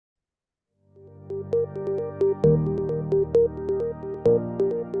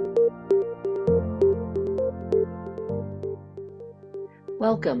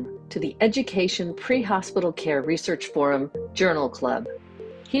Welcome to the Education Pre-Hospital Care Research Forum Journal Club.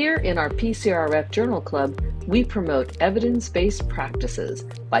 Here in our PCRF Journal Club, we promote evidence-based practices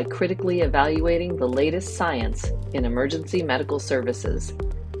by critically evaluating the latest science in emergency medical services.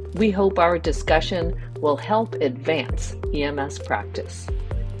 We hope our discussion will help advance EMS practice.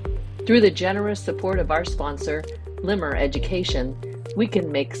 Through the generous support of our sponsor, Limmer Education, we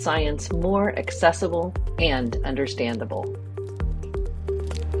can make science more accessible and understandable.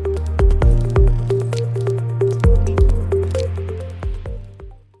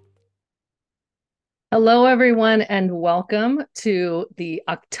 Hello, everyone, and welcome to the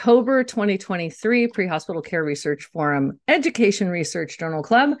October 2023 Pre-Hospital Care Research Forum Education Research Journal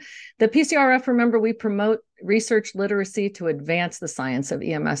Club. The PCRF, remember, we promote research literacy to advance the science of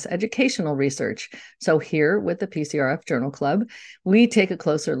EMS educational research. So here with the PCRF Journal Club, we take a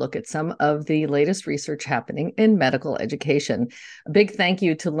closer look at some of the latest research happening in medical education. A big thank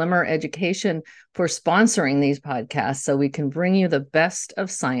you to Limmer Education for sponsoring these podcasts so we can bring you the best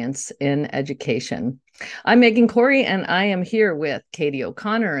of science in education. I'm Megan Corey, and I am here with Katie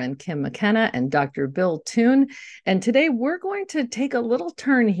O'Connor and Kim McKenna and Dr. Bill Toon. And today we're going to take a little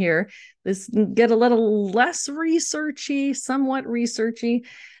turn here, get a little less researchy, somewhat researchy,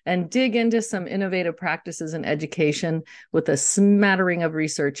 and dig into some innovative practices in education with a smattering of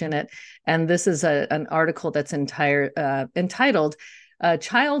research in it. And this is an article that's entitled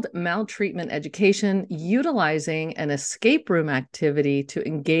Child Maltreatment Education, Utilizing an Escape Room Activity to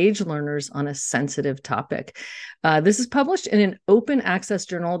Engage Learners on a Sensitive Topic. This is published in an open access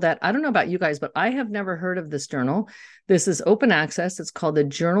journal that, I don't know about you guys, but I have never heard of this journal. This is open access. It's called the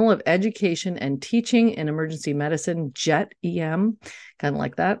Journal of Education and Teaching in Emergency Medicine, JET EM, kind of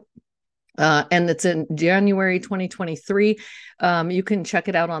like that. And it's in January 2023. You can check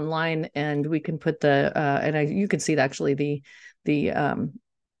it out online, and we can put you can see actually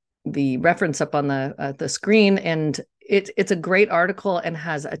the reference up on the screen, and it's a great article and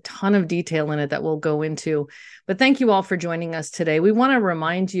has a ton of detail in it that we'll go into. But thank you all for joining us today. We want to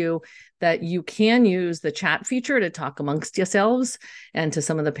remind you that you can use the chat feature to talk amongst yourselves and to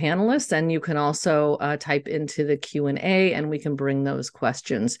some of the panelists, and you can also type into the Q&A, and we can bring those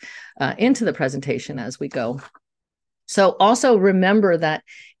questions into the presentation as we go. So also remember that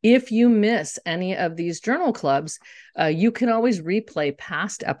if you miss any of these journal clubs, you can always replay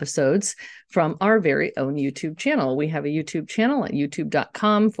past episodes from our very own YouTube channel. We have a YouTube channel at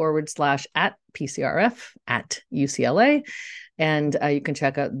youtube.com/PCRF@UCLA. And you can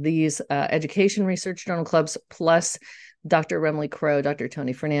check out these education research journal clubs, plus Dr. Remley Crow, Dr.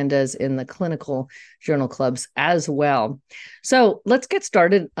 Tony Fernandez in the clinical journal clubs as well. So let's get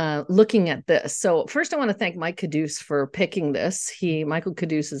started looking at this. So first I want to thank Mike Caduce for picking this. Michael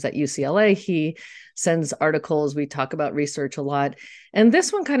Caduce is at UCLA. He sends articles. We talk about research a lot. And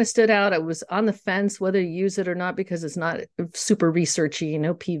this one kind of stood out. I was on the fence whether to use it or not because it's not super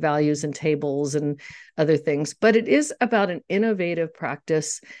researchy, p-values and tables and other things. But it is about an innovative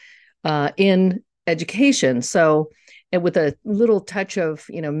practice in education. So and with a little touch of,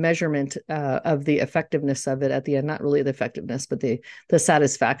 measurement of the effectiveness of it at the end, not really the effectiveness, but the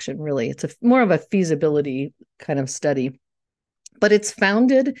satisfaction, really. It's more of a feasibility kind of study. But it's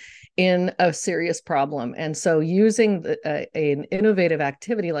founded in a serious problem. And so using an innovative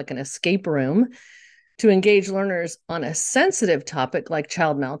activity like an escape room to engage learners on a sensitive topic like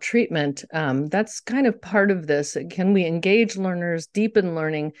child maltreatment, that's kind of part of this. Can we engage learners, deepen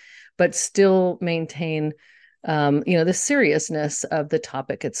learning, but still maintain the seriousness of the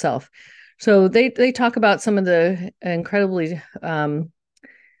topic itself? So they talk about some of the incredibly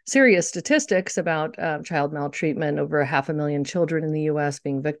serious statistics about child maltreatment, over 500,000 children in the U.S.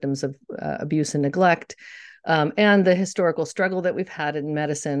 being victims of abuse and neglect, and the historical struggle that we've had in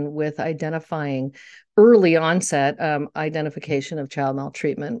medicine with identifying early onset identification of child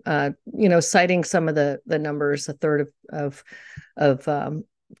maltreatment, citing some of the numbers, a third of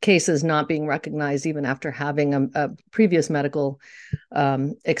cases not being recognized even after having a previous medical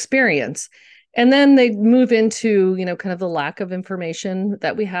experience. And then they move into, kind of the lack of information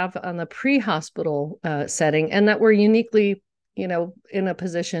that we have on the pre-hospital setting, and that we're uniquely, in a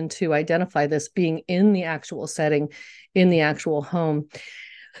position to identify this being in the actual setting, in the actual home.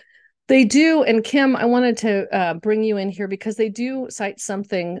 They do, and Kim, I wanted to bring you in here because they do cite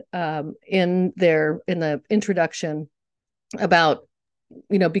something in the introduction about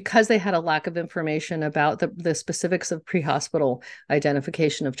because they had a lack of information about the specifics of pre-hospital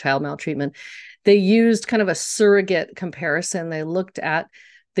identification of child maltreatment, they used kind of a surrogate comparison. They looked at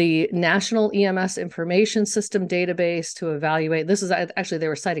the National EMS Information System database to evaluate. This is actually, they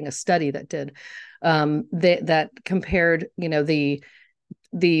were citing a study that did that compared,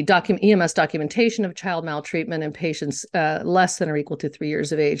 the EMS documentation of child maltreatment in patients less than or equal to 3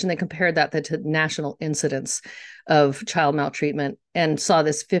 years of age. And they compared that to national incidence of child maltreatment and saw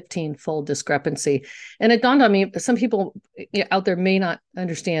this 15-fold discrepancy. And it dawned on me, some people out there may not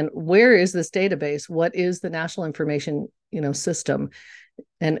understand, where is this database? What is the National Information System?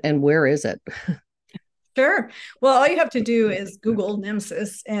 And where is it? Sure. Well, all you have to do is Google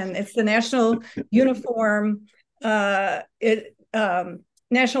NEMSIS, and it's the National Uniform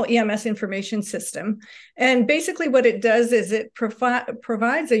National EMS Information System. And basically what it does is it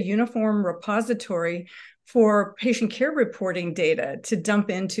provides a uniform repository for patient care reporting data to dump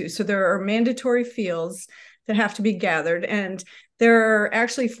into. So there are mandatory fields that have to be gathered. And there are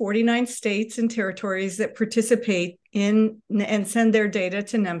actually 49 states and territories that participate in and send their data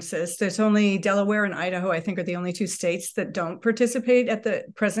to NEMSIS. There's only Delaware and Idaho, I think, are the only two states that don't participate at the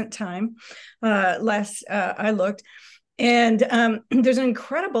present time. Last I looked. And there's an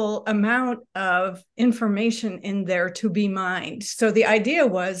incredible amount of information in there to be mined. So the idea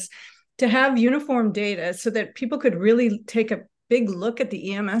was to have uniform data so that people could really take a big look at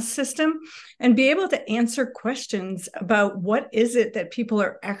the EMS system and be able to answer questions about what is it that people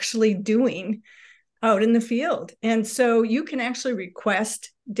are actually doing out in the field. And so you can actually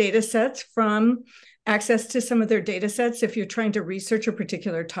request data sets from access to some of their data sets if you're trying to research a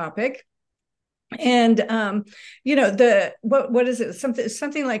particular topic. And what is it?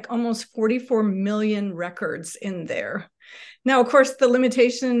 Something like almost 44 million records in there. Now, of course, the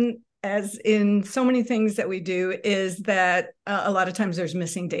limitation, as in so many things that we do, is that a lot of times there's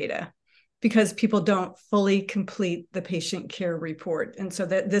missing data because people don't fully complete the patient care report. And so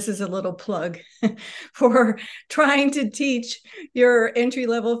that this is a little plug for trying to teach your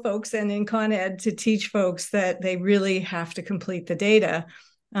entry-level folks and in Con Ed to teach folks that they really have to complete the data.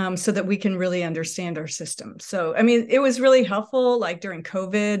 So that we can really understand our system. So, I mean, it was really helpful, like during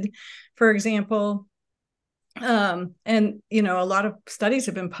COVID, for example. And, a lot of studies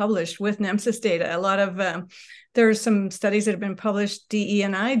have been published with NEMSIS data. There's some studies that have been published,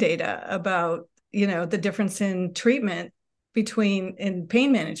 DE&I data about, the difference in treatment in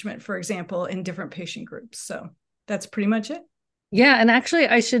pain management, for example, in different patient groups. So that's pretty much it. Yeah, and actually,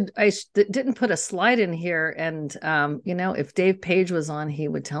 I didn't put a slide in here. And if Dave Page was on, he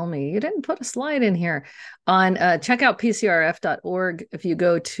would tell me you didn't put a slide in here. On check out pcrf.org. If you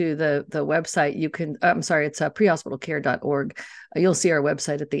go to the website, you can. I'm sorry, it's prehospitalcare.org. You'll see our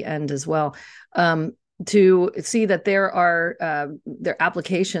website at the end as well. To see that there are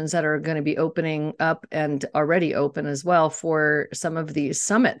applications that are going to be opening up and already open as well for some of these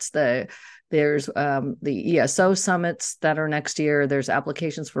summits. There's the ESO summits that are next year. There's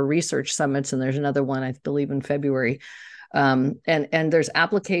applications for research summits, and there's another one, I believe, in February. And there's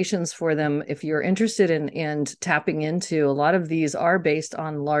applications for them if you're interested in tapping into. A lot of these are based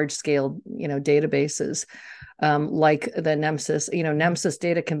on large scale, databases, like the NEMSIS. NEMSIS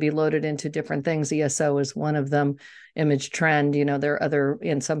data can be loaded into different things. ESO is one of them. Image Trend. There are other,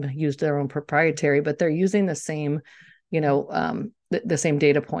 and some use their own proprietary, but they're using the same, the same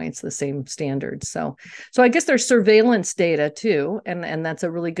data points, the same standards. So I guess there's surveillance data too. And that's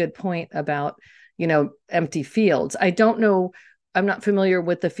a really good point about, empty fields. I don't know, I'm not familiar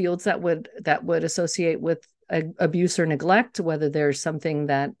with the fields that would associate with abuse or neglect, whether there's something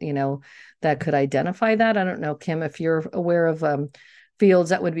that, that could identify that. I don't know, Kim, if you're aware of fields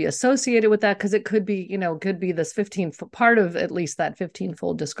that would be associated with that, because it could be, could be this 15 part of at least that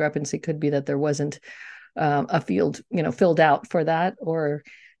 15-fold discrepancy could be that there wasn't a field, filled out for that, or,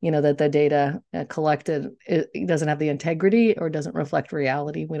 that the data collected, it doesn't have the integrity or doesn't reflect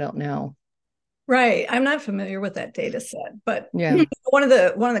reality. We don't know. Right. I'm not familiar with that data set, but yeah, one of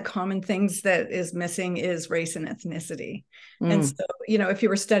the common things that is missing is race and ethnicity. And so, if you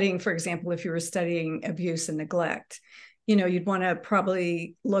were studying, for example, if you were studying abuse and neglect, you'd want to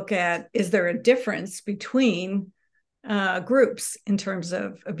probably look at, is there a difference between groups in terms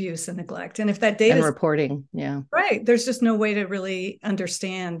of abuse and neglect? And if that data and reporting, yeah, right, there's just no way to really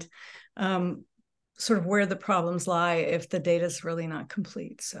understand sort of where the problems lie if the data is really not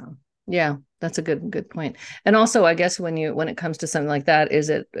complete. So yeah, that's a good point. And also, I guess when it comes to something like that, is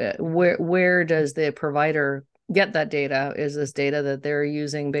it where does the provider get that data? Is this data that they're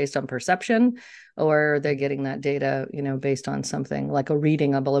using based on perception, or are they getting that data, based on something like a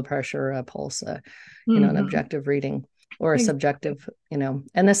reading, a blood pressure, a pulse, an objective reading, or a subjective,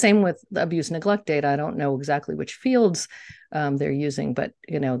 and the same with the abuse neglect data. I don't know exactly which fields they're using. But,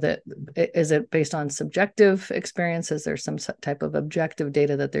 is it based on subjective experience? Is there some type of objective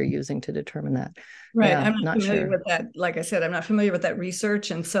data that they're using to determine that? Right. Yeah, I'm not familiar sure. with that. Like I said, I'm not familiar with that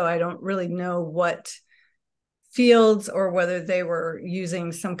research. And so I don't really know what fields or whether they were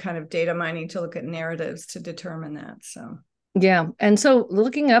using some kind of data mining to look at narratives to determine that. So yeah. And so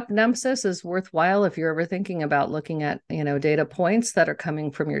looking up NEMSIS is worthwhile if you're ever thinking about looking at, data points that are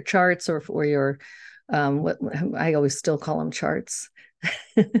coming from your charts or your, what I always still call them charts,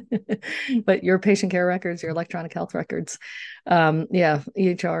 but your patient care records, your electronic health records.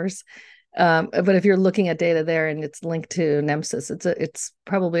 EHRs. But if you're looking at data there and it's linked to NEMSIS, it's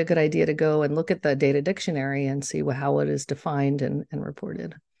probably a good idea to go and look at the data dictionary and see how it is defined and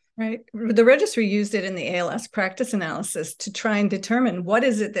reported. Right. The registry used it in the ALS practice analysis to try and determine what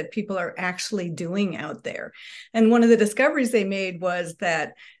is it that people are actually doing out there. And one of the discoveries they made was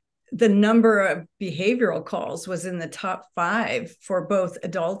that the number of behavioral calls was in the top 5 for both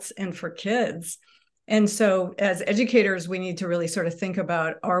adults and for kids. And so as educators, we need to really sort of think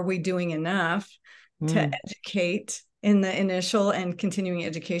about, are we doing enough to educate in the initial and continuing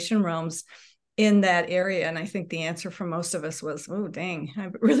education realms in that area? And I think the answer for most of us was, oh, dang, I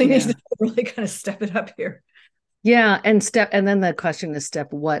really need to really kind of step it up here. Yeah, and then the question is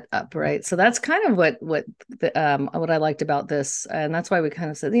step what up, right? So that's kind of what I liked about this, and that's why we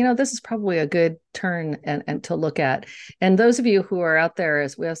kind of said, this is probably a good turn and to look at. And those of you who are out there,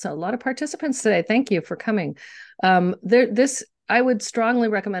 as we have a lot of participants today, thank you for coming. I would strongly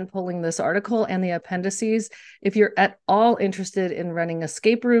recommend pulling this article and the appendices if you're at all interested in running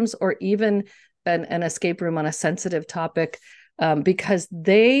escape rooms or even an escape room on a sensitive topic, because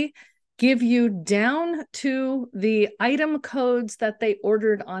they give you down to the item codes that they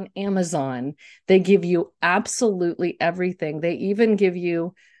ordered on Amazon. They give you absolutely everything. They even give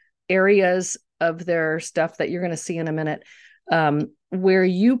you areas of their stuff that you're going to see in a minute, where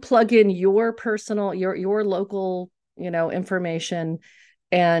you plug in your personal, your local, information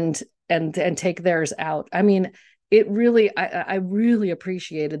and take theirs out. I mean, it really, I really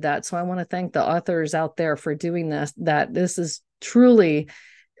appreciated that. So I want to thank the authors out there for doing this, that this is truly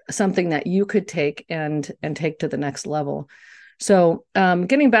something that you could take and take to the next level. So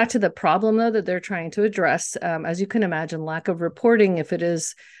getting back to the problem, though, that they're trying to address, as you can imagine, lack of reporting, if it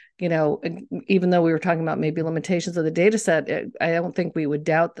is, even though we were talking about maybe limitations of the data set, I don't think we would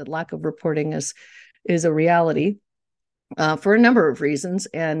doubt that lack of reporting is a reality for a number of reasons.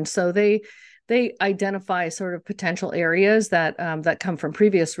 And so they identify sort of potential areas that come from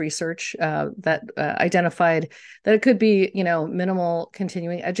previous research that identified that it could be, minimal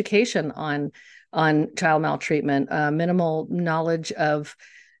continuing education on child maltreatment, minimal knowledge of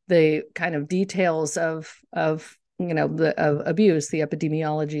the kind of details of abuse, the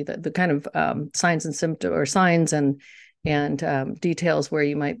epidemiology, the kind of signs and symptoms or signs and details where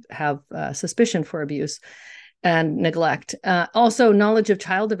you might have suspicion for abuse and neglect. Also, knowledge of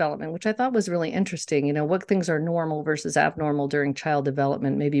child development, which I thought was really interesting. What things are normal versus abnormal during child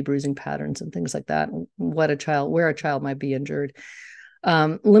development, maybe bruising patterns and things like that, where a child might be injured.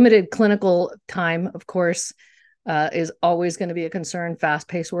 Limited clinical time, of course, is always going to be a concern.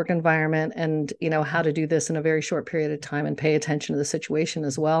 Fast-paced work environment, and how to do this in a very short period of time and pay attention to the situation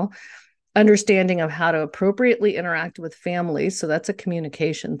as well. Understanding of how to appropriately interact with families. So that's a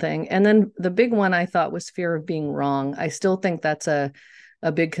communication thing. And then the big one I thought was fear of being wrong. I still think that's a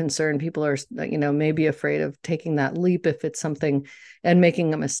big concern. People are, maybe afraid of taking that leap if it's something and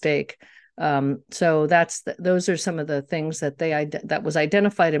making a mistake. So those are some of the things that that was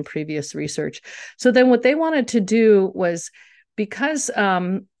identified in previous research. So then what they wanted to do was, because,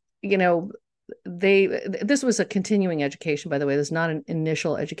 this was a continuing education, by the way, this is not an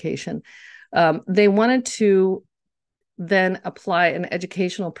initial education. They wanted to then apply an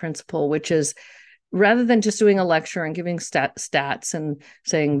educational principle, which is, rather than just doing a lecture and giving stats and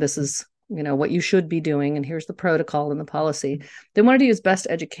saying this is what you should be doing and here's the protocol and the policy, they wanted to use best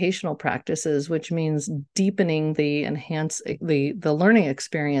educational practices, which means deepening the learning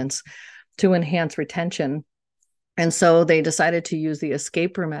experience to enhance retention. And so they decided to use the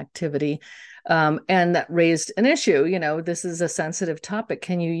escape room activity. And that raised an issue. This is a sensitive topic.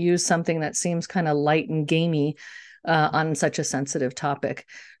 Can you use something that seems kind of light and gamey on such a sensitive topic?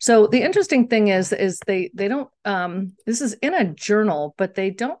 So the interesting thing is they don't, this is in a journal, but they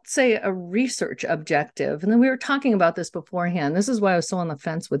don't say a research objective. And then we were talking about this beforehand. This is why I was so on the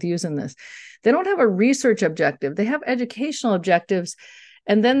fence with using this. They don't have a research objective. They have educational objectives,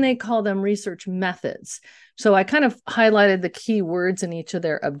 and then they call them research methods. So I kind of highlighted the key words in each of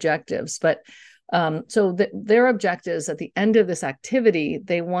their objectives, but So their objectives at the end of this activity,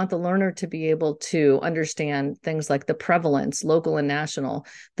 they want the learner to be able to understand things like the prevalence, local and national,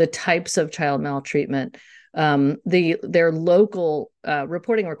 the types of child maltreatment, their local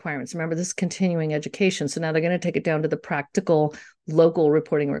reporting requirements. Remember, this is continuing education. So now they're going to take it down to the practical local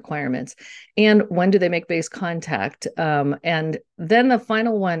reporting requirements. And when do they make base contact? And then the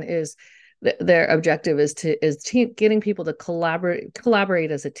final one is their objective is getting people to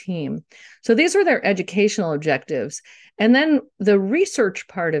collaborate as a team. So these were their educational objectives. And then the research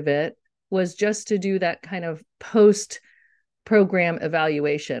part of it was just to do that kind of post program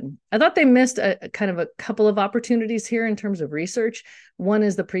evaluation. I thought they missed a kind of a couple of opportunities here in terms of research. One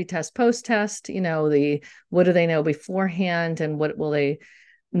is the pre-test, post-test, what do they know beforehand and what will they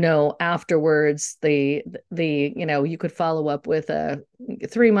know afterwards. You could follow up with a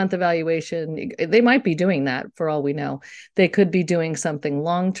 3-month evaluation. They might be doing that for all we know. They could be doing something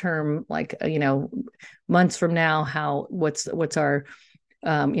long-term, like, months from now, what's our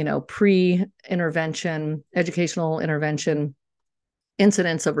pre-intervention, educational intervention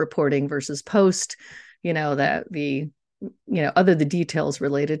incidents of reporting versus post, other the details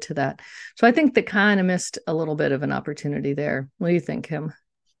related to that. So I think they kind of missed a little bit of an opportunity there. What do you think, Kim?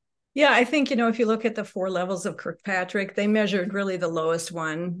 Yeah, I think, if you look at the 4 levels of Kirkpatrick, they measured really the lowest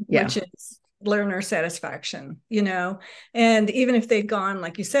one, which is learner satisfaction, and even if they'd gone,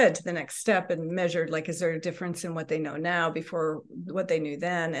 like you said, to the next step and measured, like, is there a difference in what they know now before what they knew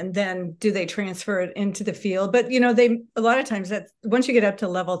then? And then do they transfer it into the field? But, a lot of times that once you get up to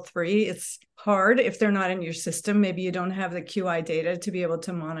level 3, it's hard if they're not in your system. Maybe you don't have the QI data to be able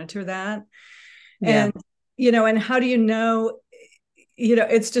to monitor that. Yeah. And, and how do you know,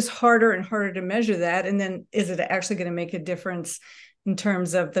 it's just harder and harder to measure that. And then is it actually going to make a difference in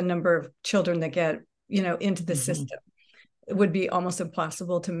terms of the number of children that get, into the system? It would be almost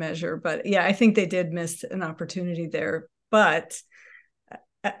impossible to measure. But yeah, I think they did miss an opportunity there. But,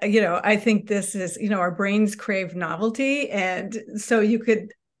 I think this is, our brains crave novelty. And so you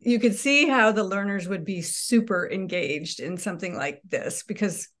could see how the learners would be super engaged in something like this,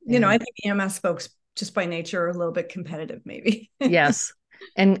 because, I think EMS folks just by nature are a little bit competitive, maybe. Yes.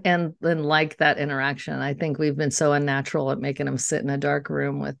 And then like that interaction, I think we've been so unnatural at making them sit in a dark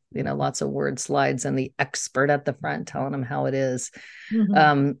room with, lots of word slides and the expert at the front telling them how it is.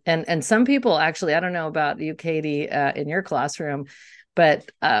 Mm-hmm. And some people actually, I don't know about you, Katie, in your classroom, but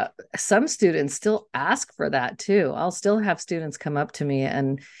some students still ask for that too. I'll still have students come up to me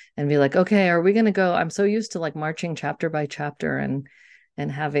and be like, okay, are we going to go? I'm so used to like marching chapter by chapter and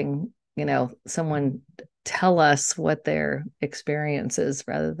having, someone tell us what their experience is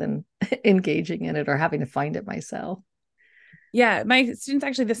rather than engaging in it or having to find it myself. Yeah, my students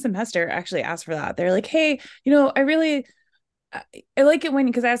actually this semester actually asked for that. They're like, hey, I like it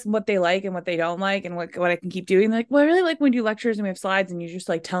because I ask them what they like and what they don't like and what I can keep doing. They're like, well, I really like when we do lectures and we have slides and you're just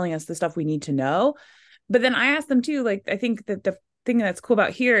like telling us the stuff we need to know. But then I asked them too, like, I think that the thing that's cool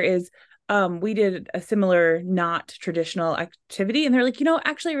about here is we did a similar not traditional activity and they're like,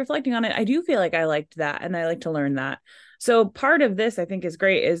 actually reflecting on it, I do feel like I liked that and I like to learn that. So part of this I think is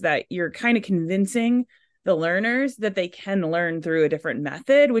great is that you're kind of convincing the learners that they can learn through a different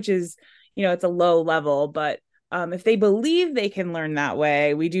method, which is, it's a low level, but if they believe they can learn that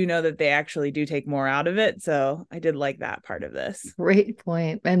way, we do know that they actually do take more out of it. So I did like that part of this. Great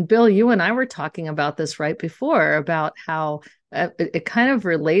point. And Bill, you and I were talking about this right before about how it kind of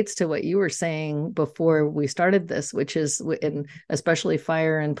relates to what you were saying before we started this, which is in especially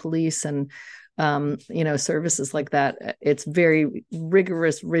fire and police and, services like that. It's very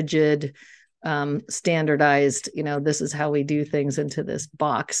rigorous, rigid, standardized, this is how we do things into this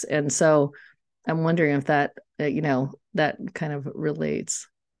box. And so I'm wondering if that, that kind of relates.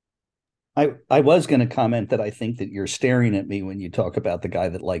 I was going to comment that I think that you're staring at me when you talk about the guy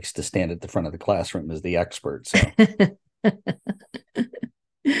that likes to stand at the front of the classroom as the expert. So,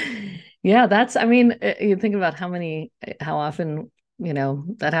 yeah, you think about how often,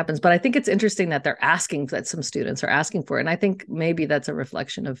 that happens. But I think it's interesting that some students are asking for it. And I think maybe that's a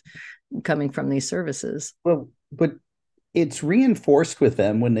reflection of coming from these services. Well, but it's reinforced with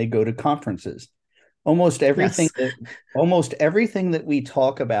them when they go to conferences. Almost everything that we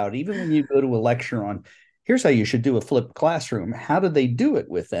talk about, even when you go to a lecture on, here's how you should do a flipped classroom. How do they do it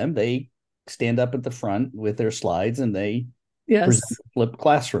with them? They stand up at the front with their slides and they present a flipped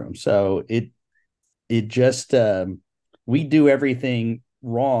classroom. So it just, we do everything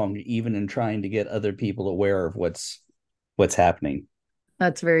wrong, even in trying to get other people aware of what's happening.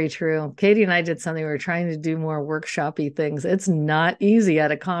 That's very true. Katie and I did something. We were trying to do more workshop-y things. It's not easy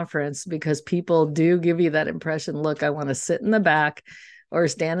at a conference because people do give you that impression. Look, I want to sit in the back. or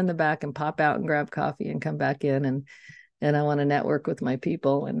stand in the back and pop out and grab coffee and come back in, and I want to network with my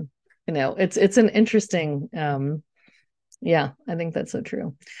people. And it's an interesting yeah, I think that's so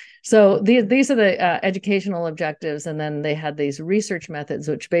true. So these are the educational objectives, and then they had these research methods,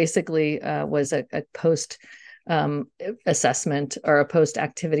 which basically was a post assessment or a post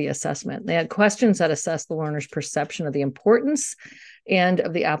activity assessment. They had questions that assess the learner's perception of the importance and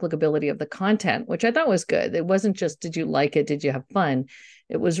of the applicability of the content, which I thought was good. It wasn't just, did you like it? Did you have fun?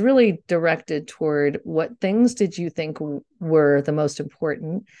 It was really directed toward what things did you think were the most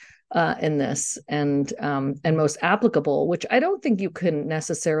important in this and most applicable, which I don't think you can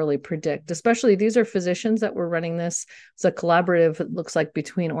necessarily predict, especially these are physicians that were running this. It's a collaborative, it looks like,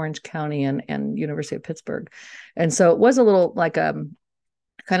 between Orange County and University of Pittsburgh. And so it was a little like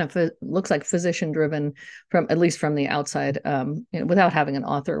kind of looks like physician driven from, at least from the outside, without having an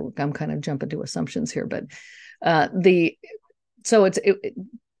author. I'm kind of jumping to assumptions here, but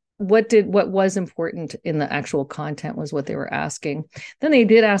what was important in the actual content was what they were asking. Then they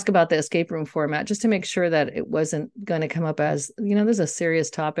did ask about the escape room format, just to make sure that it wasn't going to come up as, this is a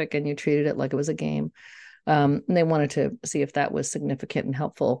serious topic and you treated it like it was a game. And they wanted to see if that was significant and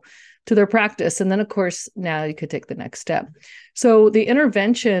helpful to their practice. And then, of course, now you could take the next step. So the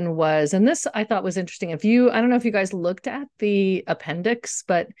intervention was, and this I thought was interesting. I don't know if you guys looked at the appendix,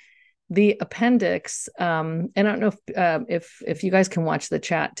 but the appendix, and I don't know if you guys can watch the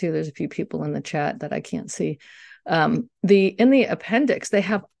chat too. There's a few people in the chat that I can't see. In the appendix, they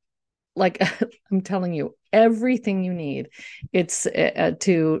have, like, I'm telling you, everything you need. It's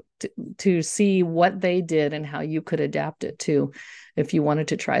to see what they did and how you could adapt it to, if you wanted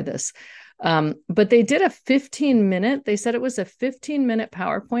to try this. But they did a 15-minute. They said it was a 15-minute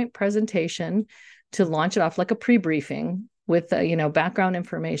PowerPoint presentation to launch it off, like a pre-briefing with background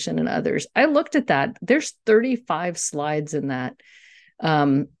information and others. I looked at that. There's 35 slides in that,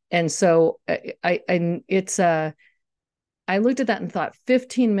 and so I looked at that and thought,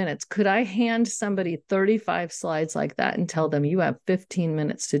 15 minutes. Could I hand somebody 35 slides like that and tell them, you have 15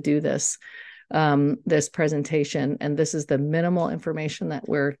 minutes to do this presentation, and this is the minimal information that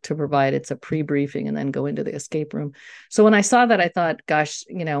we're to provide. It's a pre-briefing, and then go into the escape room. So when I saw that, I thought, gosh,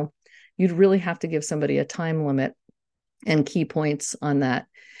 you'd really have to give somebody a time limit and key points on that.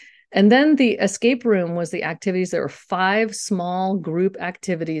 And then the escape room was the activities. There were 5 small group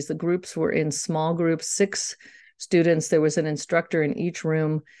activities. The groups were in small groups, 6 students. There was an instructor in each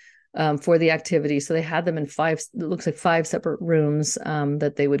room for the activity. So they had them in 5, it looks like 5 separate rooms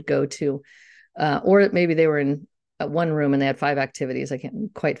that they would go to. Or maybe they were in one room and they had 5 activities. I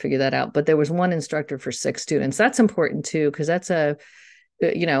can't quite figure that out. But there was one instructor for 6 students. That's important too, because that's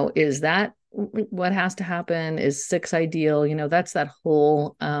is that what has to happen? Is 6 ideal? That's that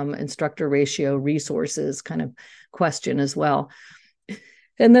whole instructor ratio resources kind of question as well.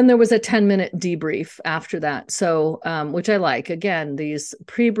 And then there was a 10-minute debrief after that. So, which I like. Again, these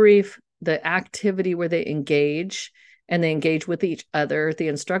pre-brief, the activity where they engage and they engage with each other. The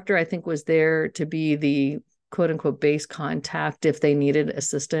instructor, I think, was there to be the quote unquote base contact if they needed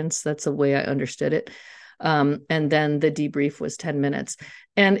assistance. That's the way I understood it. And then the debrief was 10 minutes.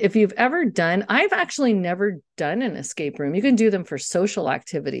 And if you've ever done, I've actually never done an escape room. You can do them for social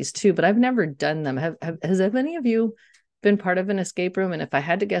activities too, but I've never done them. Has any of you been part of an escape room? And if I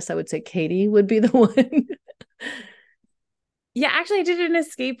had to guess, I would say Katie would be the one. Yeah, actually, I did an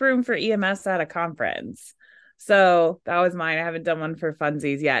escape room for EMS at a conference. So that was mine. I haven't done one for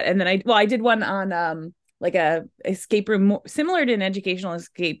funsies yet. And then I did one on like a escape room similar to an educational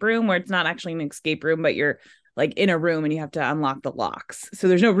escape room, where it's not actually an escape room, but you're like in a room and you have to unlock the locks. So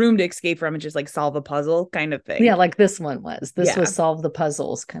there's no room to escape from. It's just like solve a puzzle kind of thing. Yeah, like this one was. This was solve the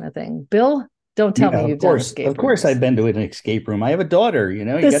puzzle kind of thing. Bill, don't tell me you've done escape rooms. Of course, I've been to an escape room. I have a daughter,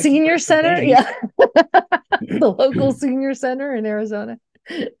 The senior center? Yeah. The local senior center in Arizona.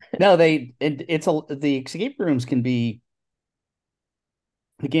 No, the escape rooms can be,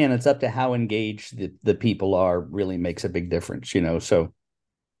 again, it's up to how engaged the people are, really makes a big difference, so,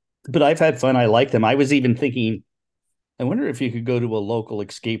 but I've had fun. I like them. I was even thinking, I wonder if you could go to a local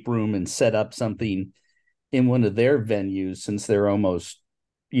escape room and set up something in one of their venues, since they're almost,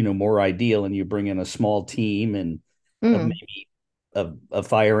 more ideal, and you bring in a small team and maybe a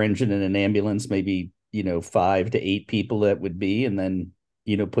fire engine and an ambulance, maybe, 5 to 8 people that would be, and then,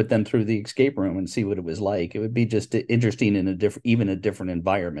 put them through the escape room and see what it was like. It would be just interesting in a different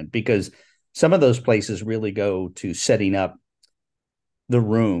environment, because some of those places really go to setting up the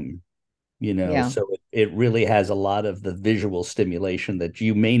room, so it really has a lot of the visual stimulation that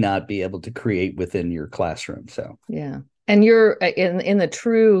you may not be able to create within your classroom. So, yeah. And you're in the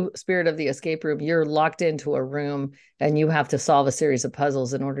true spirit of the escape room, you're locked into a room and you have to solve a series of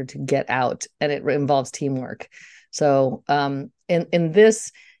puzzles in order to get out, and it involves teamwork. So in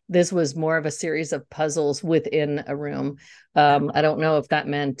this was more of a series of puzzles within a room. I don't know if that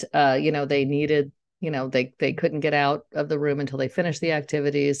meant they needed, they couldn't get out of the room until they finished the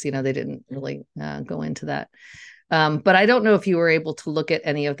activities. They didn't really go into that. But I don't know if you were able to look at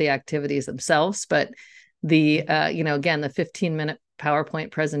any of the activities themselves, but the again, the 15-minute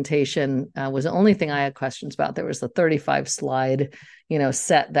PowerPoint presentation was the only thing I had questions about. There was the 35 slide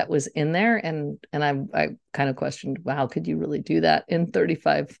set that was in there, and I kind of questioned, well, how could you really do that in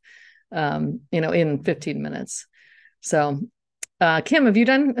 35 in 15 minutes? So Kim, have you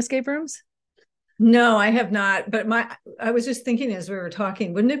done escape rooms? No, I have not, but I was just thinking as we were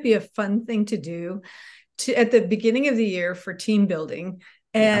talking, wouldn't it be a fun thing to do at the beginning of the year for team building?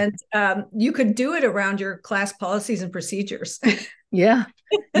 And you could do it around your class policies and procedures. Yeah.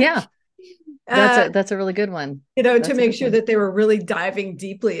 That's a really good one. To make sure that they were really diving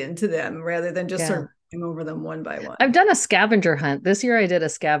deeply into them rather than just sort of going over them one by one. I've done a scavenger hunt. This year I did a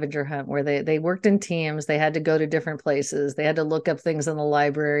scavenger hunt where they worked in teams. They had to go to different places. They had to look up things in the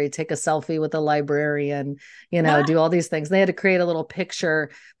library, take a selfie with a librarian, do all these things. They had to create a little picture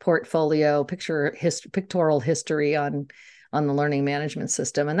portfolio, pictorial history on the learning management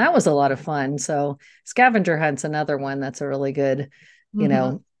system. And that was a lot of fun. So scavenger hunt's another one that's a really good,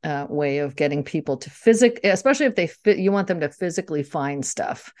 way of getting people to especially if you want them to physically find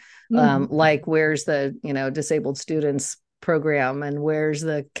stuff. Like where's the, disabled students program and where's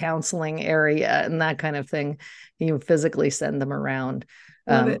the counseling area and that kind of thing. You physically send them around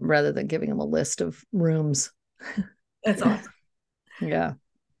rather than giving them a list of rooms. That's awesome. Yeah.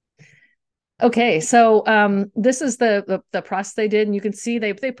 Okay, so this is the process they did, and you can see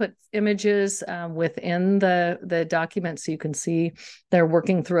they put images within the document, so you can see they're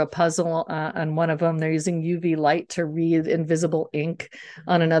working through a puzzle on one of them. They're using UV light to read invisible ink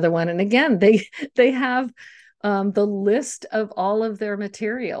on another one, and again, they have the list of all of their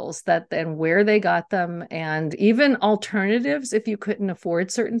materials and where they got them, and even alternatives if you couldn't afford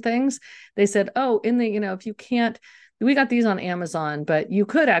certain things. They said, oh, if you can't. We got these on Amazon, but you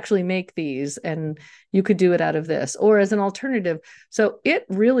could actually make these and you could do it out of this or as an alternative. So it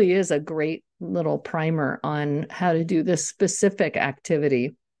really is a great little primer on how to do this specific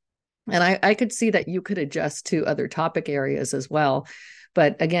activity. And I could see that you could adjust to other topic areas as well.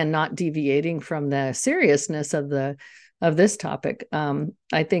 But again, not deviating from the seriousness of this topic.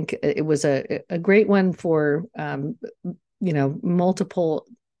 I think it was a great one for, multiple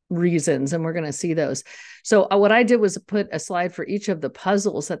reasons, and we're going to see those. So what I did was put a slide for each of the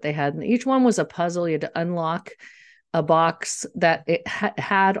puzzles that they had, and each one was a puzzle. You had to unlock a box that it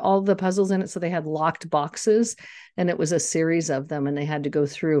had all the puzzles in it. So they had locked boxes, and it was a series of them, and they had to go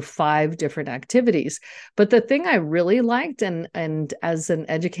through 5 different activities. But the thing I really liked, and as an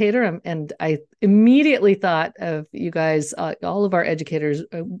educator, and I immediately thought of you guys, all of our educators,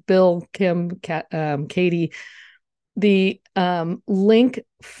 Bill, Kim, Katie, the link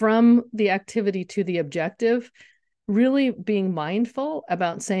from the activity to the objective, really being mindful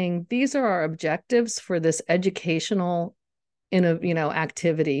about saying these are our objectives for this educational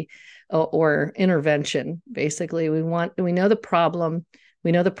activity or intervention. Basically, we know the problem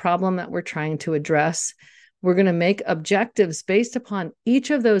that we're trying to address. We're going to make objectives based upon each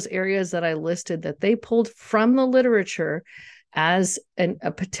of those areas that I listed that they pulled from the literature as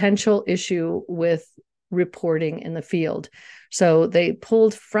a potential issue with reporting in the field. So they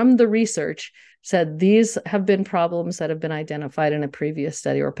pulled from the research, said these have been problems that have been identified in a previous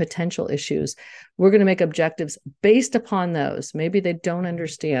study or potential issues. We're going to make objectives based upon those. Maybe they don't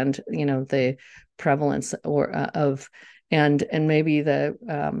understand, the prevalence of and maybe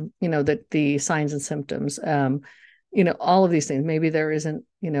the signs and symptoms, all of these things. Maybe there isn't,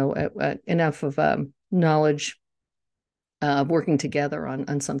 enough of knowledge working together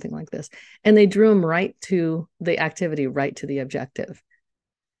on something like this. And they drew them right to the activity, right to the objective.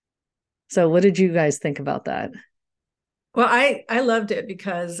 So what did you guys think about that? Well, I loved it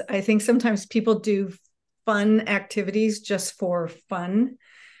because I think sometimes people do fun activities just for fun.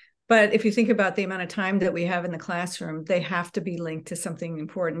 But if you think about the amount of time that we have in the classroom, they have to be linked to something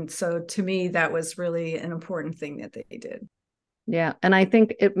important. So to me, that was really an important thing that they did. Yeah. And I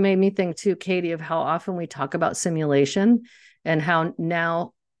think it made me think too, Katie, of how often we talk about simulation and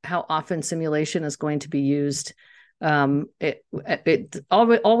how often simulation is going to be used. It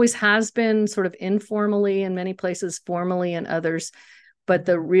always has been sort of informally in many places, formally in others, but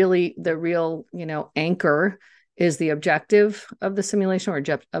the real, anchor is the objective of the simulation,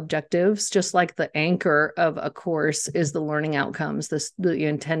 or objectives, just like the anchor of a course is the learning outcomes, the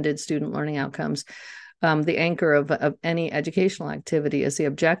intended student learning outcomes. The anchor of any educational activity is the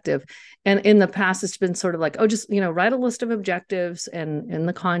objective. And in the past, it's been sort of like, oh, just, write a list of objectives and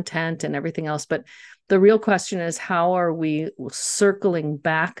the content and everything else. But the real question is, how are we circling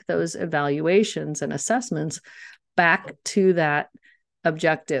back those evaluations and assessments back to that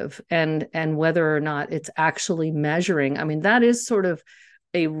objective, and whether or not it's actually measuring? I mean, that is sort of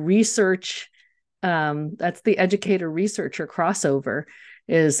a research, that's the educator researcher crossover,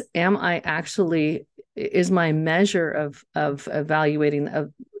 is is my measure of evaluating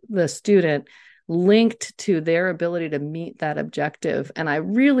of the student linked to their ability to meet that objective? And I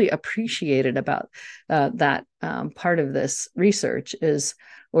really appreciated about that part of this research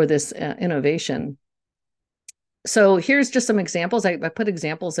or this innovation. So here's just some examples. I put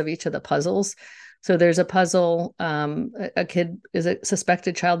examples of each of the puzzles. So there's a puzzle, a kid is a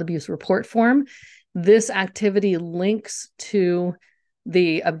suspected child abuse report form. This activity links to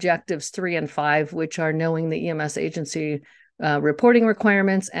the objectives 3 and 5, which are knowing the EMS agency reporting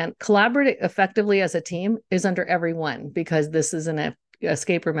requirements, and collaborating effectively as a team is under every one, because this is an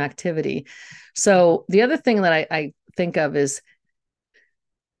escape room activity. So the other thing that I think of is,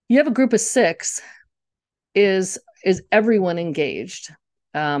 you have a group of 6, is everyone engaged?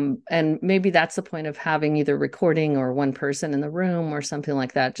 And maybe that's the point of having either recording or one person in the room or something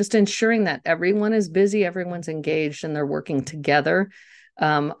like that, just ensuring that everyone is busy, everyone's engaged, and they're working together.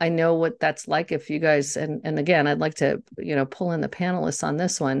 I know what that's like. If you guys, and again, I'd like to, pull in the panelists on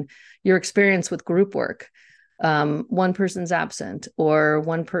this one, your experience with group work. One person's absent, or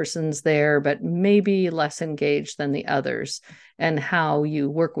one person's there, but maybe less engaged than the others, and how you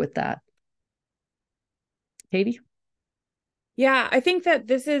work with that. Katie? Yeah, I think that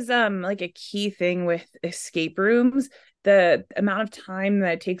this is like a key thing with escape rooms. The amount of time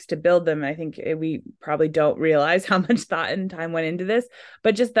that it takes to build them, I think we probably don't realize how much thought and time went into this,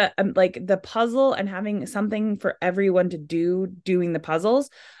 but just the like the puzzle and having something for everyone to doing the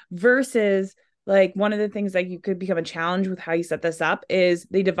puzzles, versus like one of the things that you could become a challenge with how you set this up is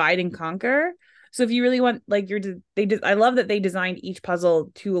they divide and conquer. So if you really want, like, I love that they designed each puzzle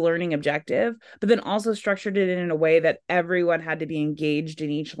to a learning objective, but then also structured it in a way that everyone had to be engaged in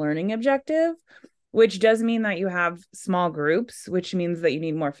each learning objective, which does mean that you have small groups, which means that you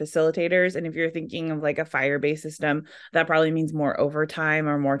need more facilitators. And if you're thinking of like a fire-based system, that probably means more overtime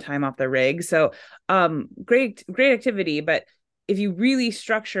or more time off the rig. So great activity. But if you really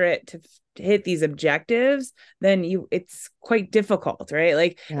structure it to hit these objectives, then it's quite difficult, right?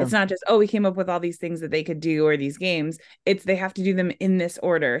 Like, yeah. It's not just, we came up with all these things that they could do, or these games. It's they have to do them in this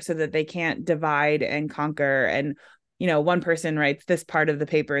order so that they can't divide and conquer. And one person writes this part of the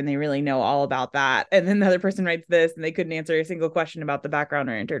paper and they really know all about that, and then the other person writes this and they couldn't answer a single question about the background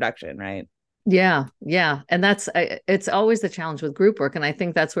or introduction, right? Yeah. And it's always the challenge with group work, and I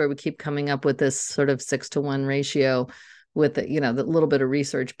think that's where we keep coming up with this sort of 6-to-1 ratio, with the little bit of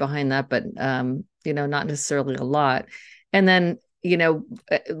research behind that, but not necessarily a lot. And then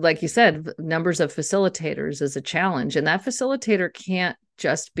like you said, numbers of facilitators is a challenge, and that facilitator can't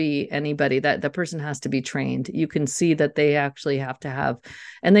just be anybody. That the person has to be trained. You can see that they actually have to have,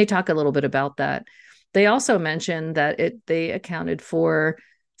 and they talk a little bit about that. They also mentioned that they accounted for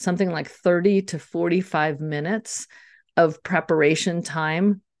something like 30 to 45 minutes of preparation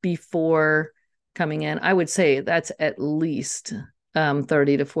time before coming in. I would say that's at least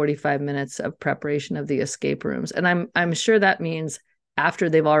 30 to 45 minutes of preparation of the escape rooms. And I'm sure that means after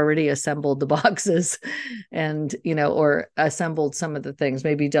they've already assembled the boxes and, or assembled some of the things,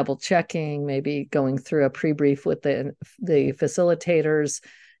 maybe double checking, maybe going through a pre-brief with the facilitators,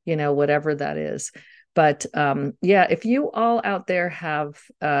 whatever that is. But if you all out there have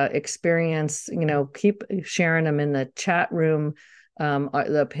experience, keep sharing them in the chat room.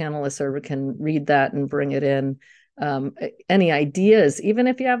 The panelists can read that and bring it in. Any ideas, even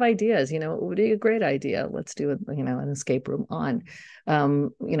if you have ideas, it would be a great idea. Let's do an escape room on,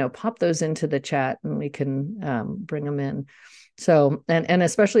 pop those into the chat and we can bring them in. So, and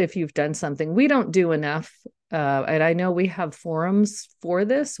especially if you've done something, we don't do enough. And I know we have forums for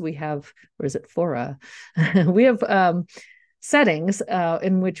this. We have, or is it fora? We have settings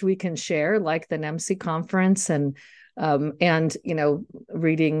in which we can share, like the NEMC conference, and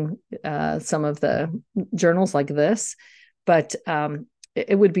reading some of the journals like this. But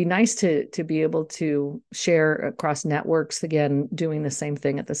it would be nice to be able to share across networks, again, doing the same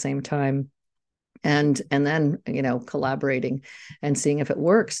thing at the same time. And then, collaborating and seeing if it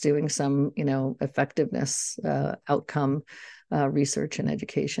works, doing some, effectiveness outcome research and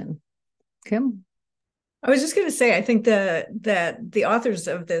education. Kim? I was just going to say, I think that the authors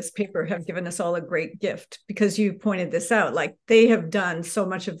of this paper have given us all a great gift, because you pointed this out. Like, they have done so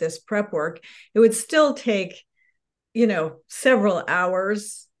much of this prep work. It would still take, several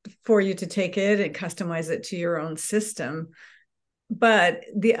hours for you to take it and customize it to your own system. But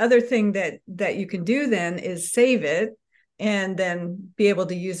the other thing that you can do then is save it and then be able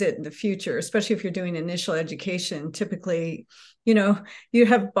to use it in the future, especially if you're doing initial education. Typically, you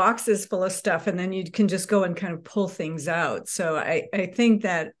have boxes full of stuff, and then you can just go and kind of pull things out. So I think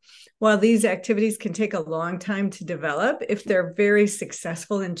that while these activities can take a long time to develop, if they're very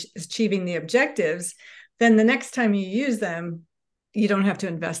successful in achieving the objectives, then the next time you use them, you don't have to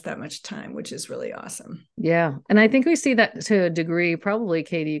invest that much time, which is really awesome. Yeah. And I think we see that to a degree. Probably,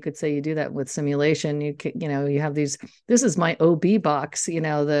 Katie, you could say you do that with simulation. You have these, this is my OB box,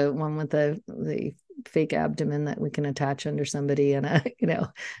 the one with the fake abdomen that we can attach under somebody and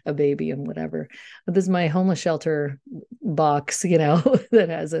a baby and whatever. But this is my homeless shelter box, that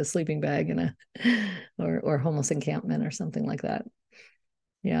has a sleeping bag and or homeless encampment or something like that.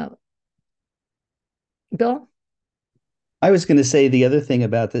 Yeah. Bill? I was going to say the other thing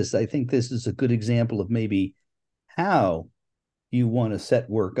about this, I think this is a good example of maybe how you want to set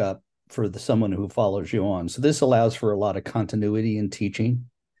work up for someone who follows you on. So this allows for a lot of continuity in teaching.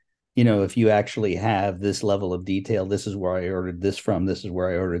 If you actually have this level of detail, this is where I ordered this from, this is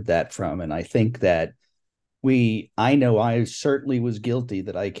where I ordered that from. And I think that I know I certainly was guilty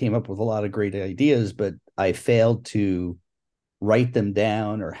that I came up with a lot of great ideas, but I failed to write them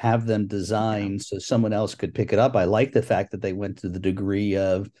down or have them designed so someone else could pick it up. I like the fact that they went to the degree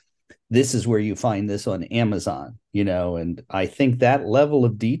of, this is where you find this on Amazon, and I think that level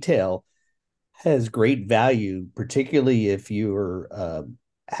of detail has great value, particularly if you're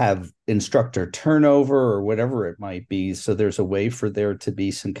have instructor turnover or whatever it might be. So there's a way for there to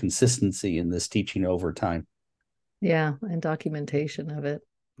be some consistency in this teaching over time. Yeah, and documentation of it.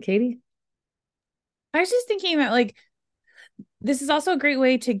 Katie? I was just thinking that, like, this is also a great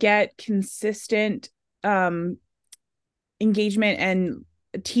way to get consistent engagement and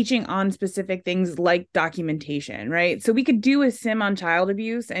teaching on specific things like documentation, right? So we could do a sim on child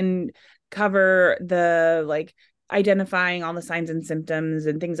abuse and cover the identifying all the signs and symptoms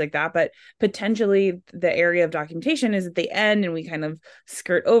and things like that. But potentially the area of documentation is at the end and we kind of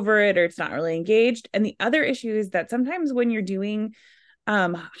skirt over it, or it's not really engaged. And the other issue is that sometimes when you're doing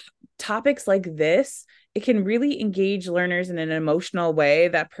topics like this, it can really engage learners in an emotional way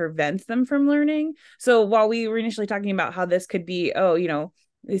that prevents them from learning. So while we were initially talking about how this could be,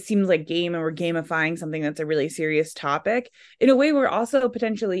 it seems like game and we're gamifying something that's a really serious topic, in a way, we're also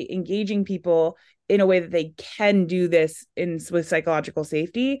potentially engaging people in a way that they can do this with psychological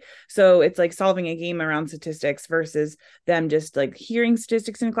safety. So it's like solving a game around statistics versus them just like hearing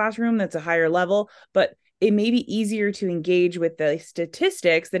statistics in a classroom that's a higher level, but it may be easier to engage with the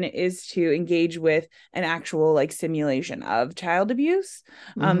statistics than it is to engage with an actual simulation of child abuse.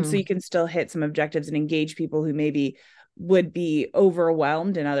 So you can still hit some objectives and engage people who maybe would be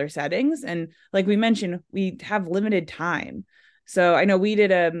overwhelmed in other settings. And like we mentioned, we have limited time. So I know we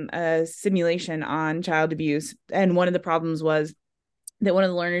did a simulation on child abuse, and one of the problems was that one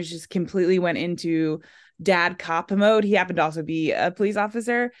of the learners just completely went into dad cop mode. He happened to also be a police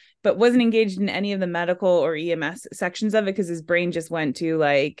officer, but wasn't engaged in any of the medical or EMS sections of it because his brain just went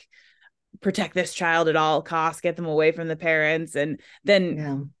to protect this child at all costs, get them away from the parents. And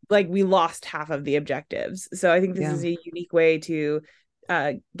then we lost half of the objectives. So I think this is a unique way to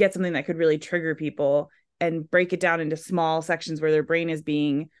get something that could really trigger people and break it down into small sections where their brain is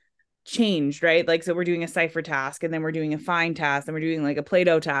being changed, right? So we're doing a cipher task, and then we're doing a find task, and we're doing a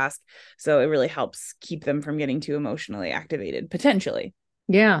Play-Doh task. So it really helps keep them from getting too emotionally activated, potentially.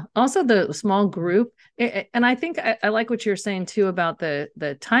 Yeah. Also the small group. And I think I like what you're saying too about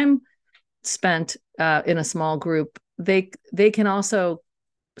the time spent in a small group. They can also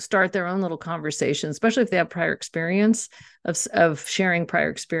start their own little conversation, especially if they have prior experience of sharing prior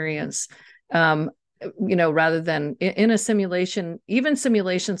experience. Rather than in a simulation. Even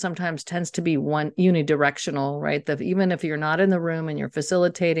simulation sometimes tends to be one unidirectional, right? Even if you're not in the room and you're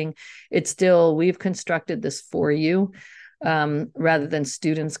facilitating, it's still, we've constructed this for you, rather than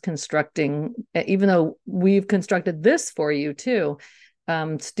students constructing, even though we've constructed this for you too.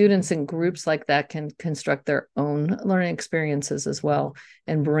 Students in groups like that can construct their own learning experiences as well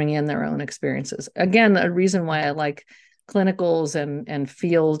and bring in their own experiences. Again, a reason why I like clinicals and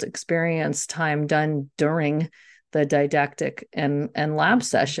field experience time done during the didactic and lab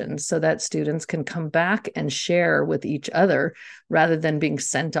sessions, so that students can come back and share with each other rather than being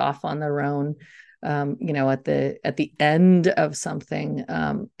sent off on their own at the end of something,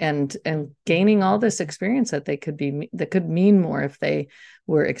 and gaining all this experience that could mean more if they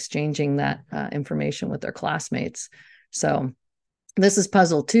were exchanging that information with their classmates. So this is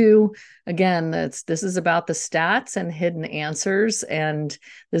puzzle 2. Again, this is about the stats and hidden answers. And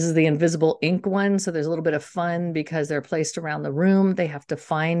this is the invisible ink one. So there's a little bit of fun because they're placed around the room. They have to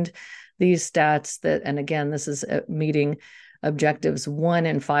find these stats and again, this is meeting objectives 1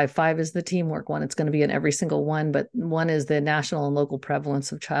 and 5. 5 is the teamwork one. It's going to be in every single one, but 1 is the national and local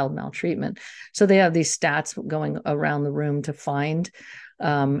prevalence of child maltreatment. So they have these stats going around the room to find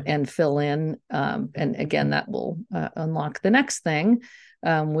and fill in. And again, that will unlock the next thing,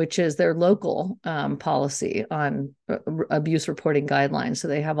 which is their local policy on abuse reporting guidelines. So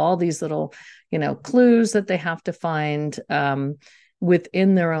they have all these little, clues that they have to find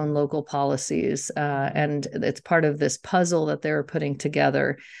within their own local policies. And it's part of this puzzle that they're putting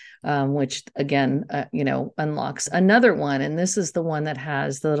together, which again, unlocks another one. And this is the one that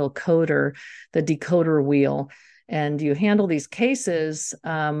has the little coder, the decoder wheel. And you handle these cases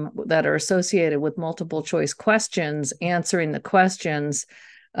that are associated with multiple choice questions. Answering the questions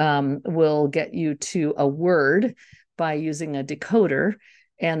will get you to a word by using a decoder.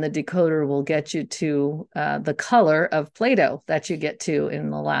 And the decoder will get you to the color of Play-Doh that you get to in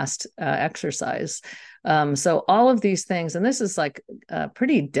the last exercise. So all of these things, and this is like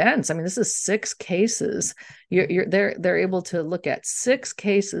pretty dense. I mean, this is 6 cases. They're able to look at 6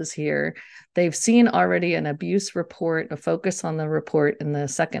 cases here. They've seen already an abuse report, a focus on the report in the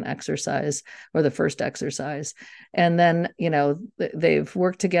second exercise or the first exercise. And then, they've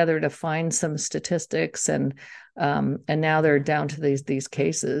worked together to find some statistics and now they're down to these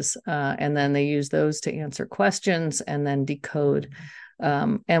cases. And then they use those to answer questions and then decode.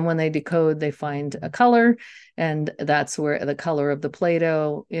 And when they decode, they find a color, and that's where the color of the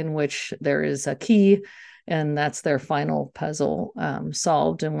Play-Doh in which there is a key, and that's their final puzzle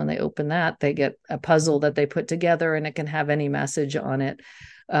solved. And when they open that, they get a puzzle that they put together, and it can have any message on it.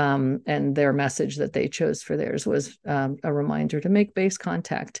 And their message that they chose for theirs was a reminder to make base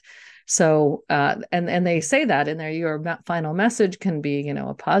contact. So, and they say that in there, your final message can be,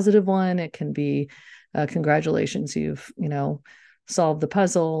 a positive one. It can be, congratulations, you've, solved the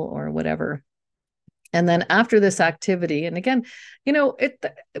puzzle or whatever. And then after this activity, and again,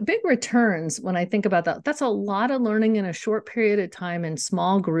 big returns when I think about that, that's a lot of learning in a short period of time in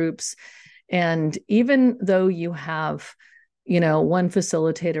small groups. And even though you have, one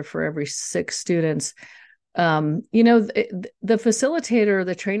facilitator for every 6 students, the facilitator,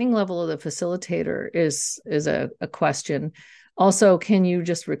 the training level of the facilitator is a question. Also, can you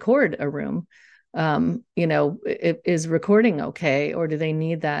just record a room? Is recording okay? Or do they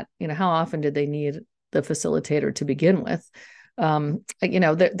need that? How often did they need the facilitator to begin with?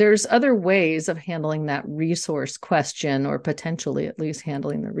 There's other ways of handling that resource question, or potentially at least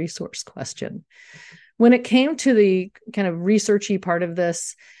handling the resource question. When it came to the kind of researchy part of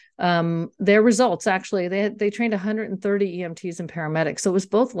this, their results, actually, they trained 130 EMTs and paramedics. So it was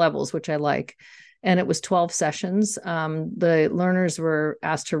both levels, which I like. And it was 12 sessions. The learners were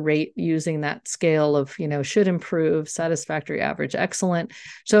asked to rate using that scale of, should improve, satisfactory, average, excellent.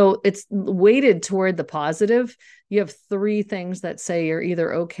 So it's weighted toward the positive. You have 3 things that say you're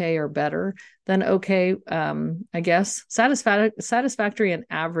either okay or better than okay, I guess. Satisfactory and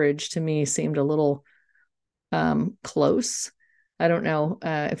average to me seemed a little close. I don't know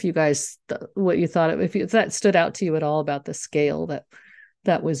if you guys, what you thought, if that stood out to you at all about the scale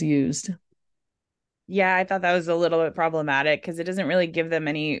that was used. Yeah, I thought that was a little bit problematic because it doesn't really give them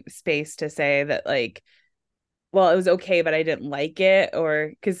any space to say that, like, well, it was okay, but I didn't like it.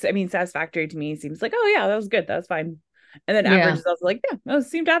 Or because, satisfactory to me seems like, oh, yeah, that was good. That was fine. And then average is also like, yeah, that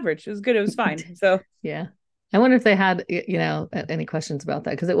seemed average. It was good. It was fine. So, yeah. I wonder if they had, any questions about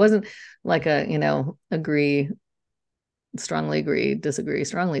that, because it wasn't like a, agree, strongly agree, disagree,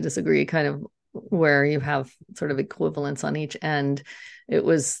 strongly disagree kind of where you have sort of equivalence on each end. It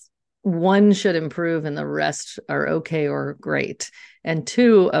was, 1 should improve and the rest are okay or great. And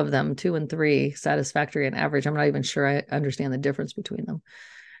 2 of them, 2 and 3, satisfactory and average, I'm not even sure I understand the difference between them.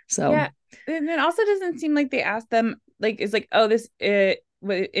 So yeah. And it also doesn't seem like they asked them, like, it's like, oh, this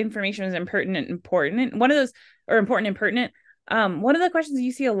information is impertinent, important. One of those, or important and pertinent. One of the questions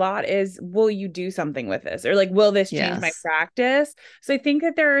you see a lot is, will you do something with this? Or like, will this change my practice? So I think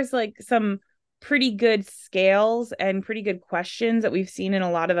that there's like some pretty good scales and pretty good questions that we've seen in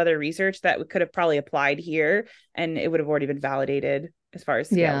a lot of other research that we could have probably applied here, and it would have already been validated as far as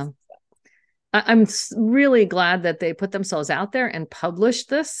scales. Yeah. I'm really glad that they put themselves out there and published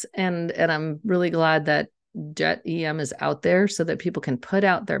this. And I'm really glad that JET EM is out there so that people can put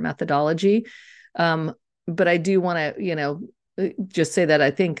out their methodology. But I do want to, just say that I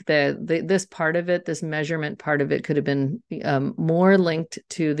think that this part of it, this measurement part of it, could have been more linked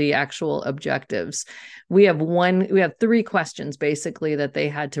to the actual objectives. We have 3 questions basically that they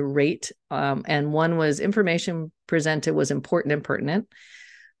had to rate. And one was information presented was important and pertinent.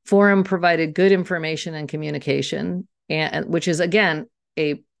 Forum provided good information and communication, and which is, again,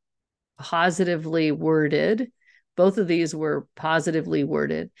 a positively worded. Both of these were positively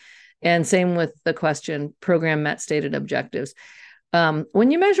worded. And same with the question, program met stated objectives.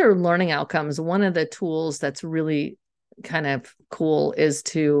 When you measure learning outcomes, one of the tools that's really kind of cool is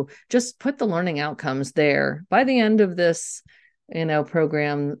to just put the learning outcomes there. By the end of this,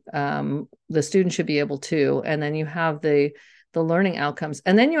 program, the student should be able to, and then you have the learning outcomes.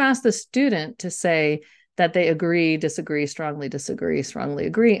 And then you ask the student to say that they agree, disagree, strongly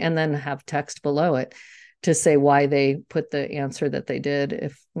agree, and then have text below it to say why they put the answer that they did,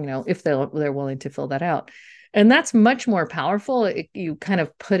 if they're willing to fill that out. And that's much more powerful. You kind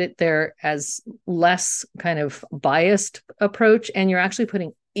of put it there as less kind of biased approach, and you're actually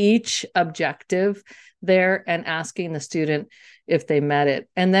putting each objective there and asking the student if they met it.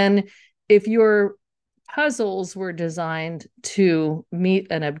 And then if your puzzles were designed to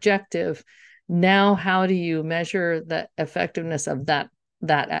meet an objective, now how do you measure the effectiveness of that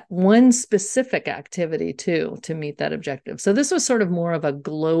one specific activity to meet that objective? So this was sort of more of a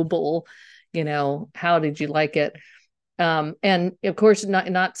global, how did you like it? And of course,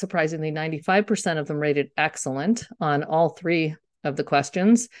 not surprisingly, 95% of them rated excellent on all 3 of the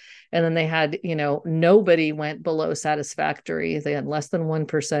questions. And then they had, nobody went below satisfactory. They had less than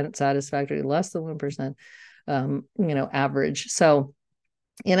 1% satisfactory, less than 1%, average. So,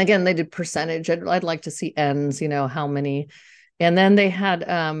 and again, they did percentage. I'd like to see ends, how many. And then they had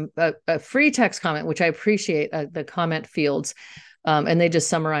a free text comment, which I appreciate, the comment fields. And they just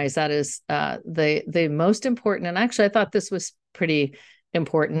summarize that as the most important. And actually, I thought this was pretty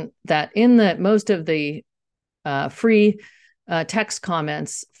important, that in most of the free text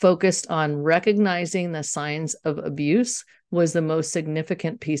comments focused on recognizing the signs of abuse was the most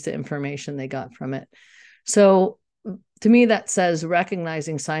significant piece of information they got from it. So to me, that says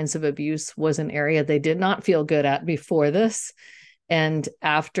recognizing signs of abuse was an area they did not feel good at before this and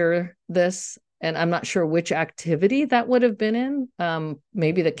after this. And I'm not sure which activity that would have been in.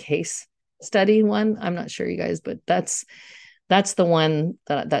 Maybe the case study one. I'm not sure, you guys, but that's the one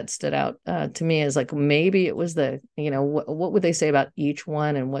that stood out to me, is like, maybe it was what would they say about each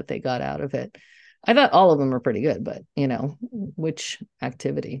one and what they got out of it. I thought all of them were pretty good, but which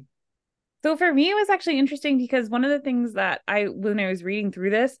activity? So for me, it was actually interesting because one of the things that when I was reading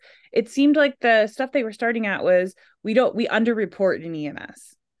through this, it seemed like the stuff they were starting at was we underreport in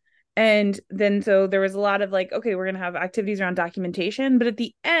EMS. And then so there was a lot of like, okay, we're going to have activities around documentation. But at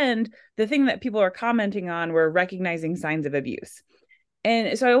the end, the thing that people are commenting on were recognizing signs of abuse.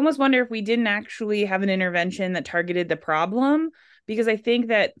 And so I almost wonder if we didn't actually have an intervention that targeted the problem, because I think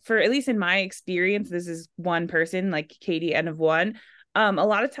that, for at least in my experience, this is one person, like Katie, N of 1. A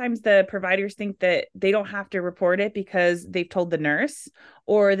lot of times the providers think that they don't have to report it because they've told the nurse,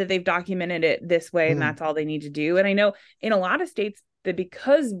 or that they've documented it this way and that's all they need to do. And I know in a lot of states that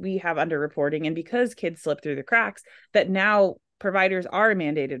because we have underreporting and because kids slip through the cracks, that now providers are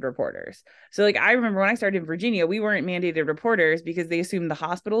mandated reporters. So like, I remember when I started in Virginia, we weren't mandated reporters because they assumed the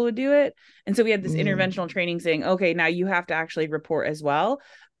hospital would do it. And so we had this interventional training saying, okay, now you have to actually report as well.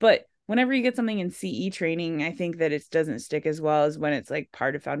 But whenever you get something in CE training, I think that it doesn't stick as well as when it's like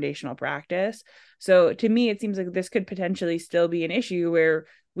part of foundational practice. So to me, it seems like this could potentially still be an issue where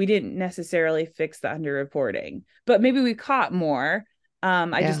we didn't necessarily fix the underreporting, but maybe we caught more.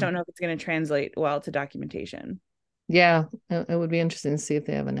 I just don't know if it's going to translate well to documentation. Yeah, it would be interesting to see if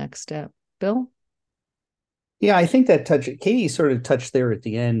they have a next step. Bill? Yeah, I think that Katie sort of touched there at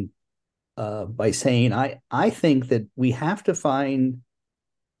the end by saying, I think that we have to find,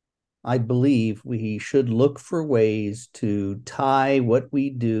 I believe we should look for ways to tie what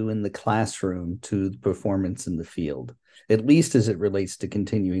we do in the classroom to the performance in the field, at least as it relates to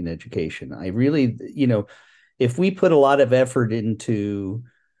continuing education. I really, if we put a lot of effort into,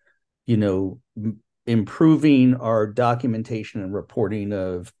 improving our documentation and reporting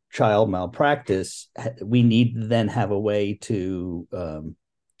of child malpractice, we need to then have a way to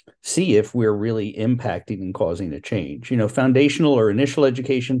see if we're really impacting and causing a change. Foundational or initial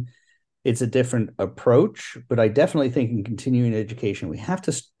education, it's a different approach, but I definitely think in continuing education, we have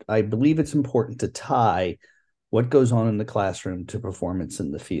to, I believe it's important to tie what goes on in the classroom to performance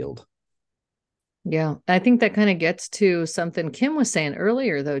in the field. Yeah, I think that kind of gets to something Kim was saying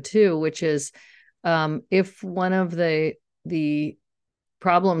earlier, though, too, which is if one of the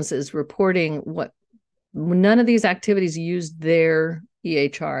problems is reporting what none of these activities used their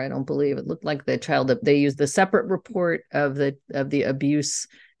EHR. I don't believe it looked like they used the separate report of the abuse,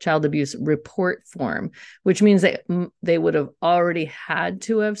 child abuse report form, which means they would have already had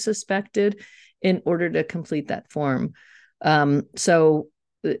to have suspected in order to complete that form. So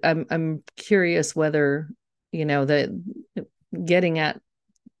I'm curious whether, that getting at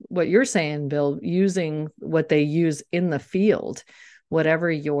what you're saying, Bill, using what they use in the field, whatever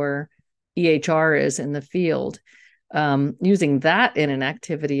your EHR is in the field, using that in an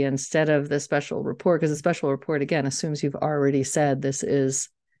activity instead of the special report, because the special report, again, assumes you've already said this is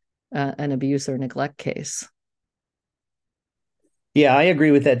an abuse or neglect case. Yeah, I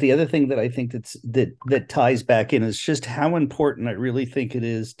agree with that. The other thing that I think that ties back in is just how important I really think it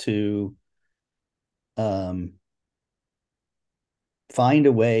is to find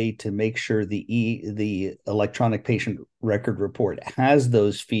a way to make sure the electronic patient record report has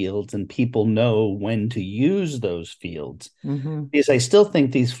those fields and people know when to use those fields. Mm-hmm. Because I still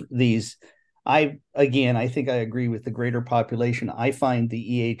think I think I agree with the greater population. I find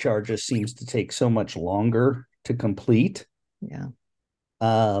the EHR just seems to take so much longer to complete. Yeah.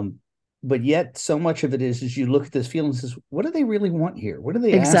 But yet so much of it is you look at this field and says, what do they really want here? What do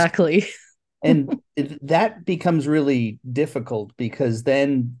they exactly ask? And that becomes really difficult because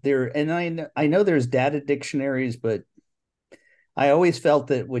then I know there's data dictionaries, but I always felt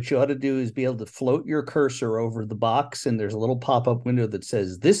that what you ought to do is be able to float your cursor over the box and there's a little pop-up window that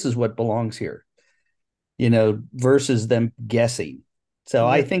says, this is what belongs here, versus them guessing. So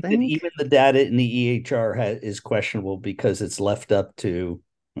I think that even the data in the EHR is questionable because it's left up to,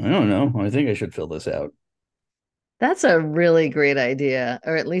 I don't know, I think I should fill this out. That's a really great idea,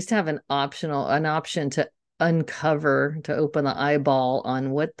 or at least have an option to uncover, to open the eyeball on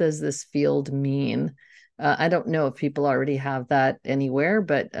what does this field mean. I don't know if people already have that anywhere,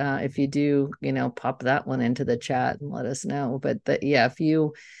 but if you do, pop that one into the chat and let us know. But if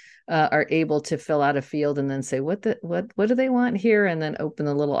you are able to fill out a field and then say what do they want here, and then open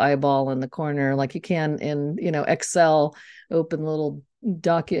the little eyeball in the corner like you can in Excel, open the little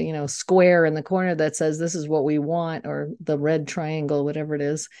square in the corner that says this is what we want, or the red triangle, whatever it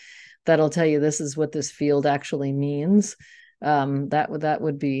is, that'll tell you this is what this field actually means. That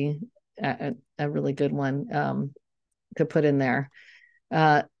would be a really good one to put in there.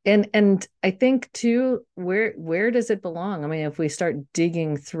 And I think too, where does it belong? I mean, if we start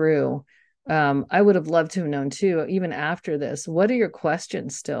digging through, I would have loved to have known too, even after this, what are your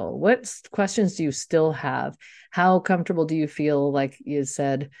questions still? What questions do you still have? How comfortable do you feel, like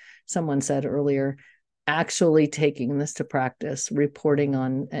someone said earlier, actually taking this to practice, reporting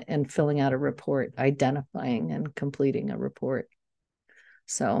on and filling out a report, identifying and completing a report?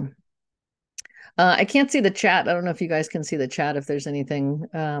 So I can't see the chat. I don't know if you guys can see the chat, if there's anything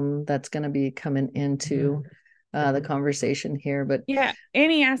that's going to be coming into the conversation here. But yeah,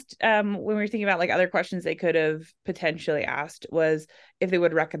 Annie asked when we were thinking about like other questions they could have potentially asked was if they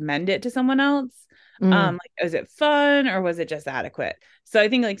would recommend it to someone else. Like, was it fun or was it just adequate? So I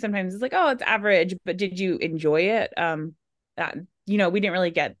think like sometimes it's like, oh, it's average, but did you enjoy it? We didn't really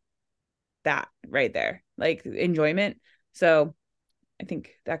get that right there, like enjoyment. So I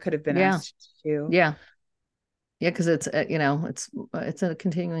think that could have been asked too. Yeah, because it's it's a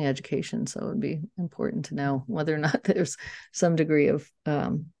continuing education, so it would be important to know whether or not there's some degree of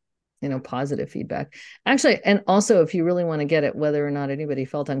positive feedback. Actually, and also if you really want to get at whether or not anybody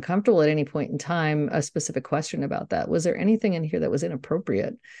felt uncomfortable at any point in time, a specific question about that. Was there anything in here that was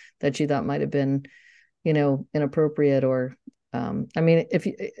inappropriate that you thought might have been, inappropriate? Or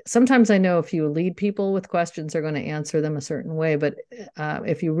sometimes I know if you lead people with questions, they're going to answer them a certain way, but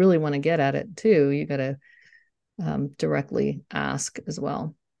if you really want to get at it too, you got to directly ask as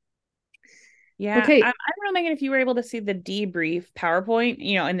well. Yeah. Okay. I don't know, Megan, if you were able to see the debrief PowerPoint,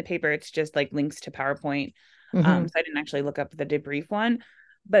 in the paper, it's just like links to PowerPoint. So I didn't actually look up the debrief one,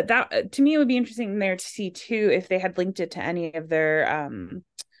 but that to me, it would be interesting there to see too, if they had linked it to any of their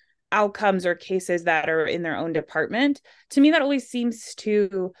outcomes or cases that are in their own department. To me, that always seems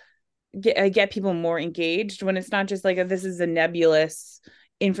to get people more engaged when it's not just like, this is a nebulous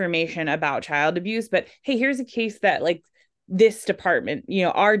information about child abuse, but hey, here's a case that like this department,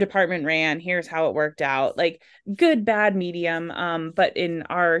 our department ran, here's how it worked out, like good, bad, medium. But in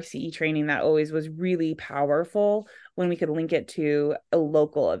our CE training, that always was really powerful when we could link it to a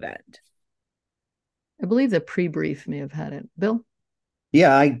local event. I believe the pre-brief may have had it. Bill?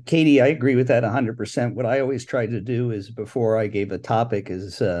 Yeah, Katie, I agree with that 100%. What I always try to do is before I gave a topic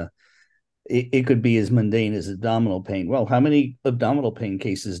is it could be as mundane as abdominal pain. Well, how many abdominal pain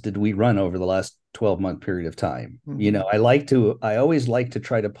cases did we run over the last 12-month period of time. Mm-hmm. I always like to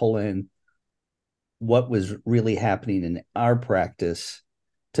try to pull in what was really happening in our practice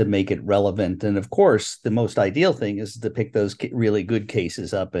to make it relevant. And of course, the most ideal thing is to pick those really good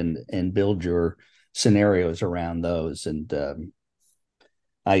cases up and build your scenarios around those. And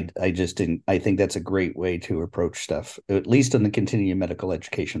I think that's a great way to approach stuff, at least on the continuing medical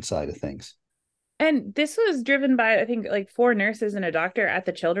education side of things. And this was driven by, I think, like 4 nurses and a doctor at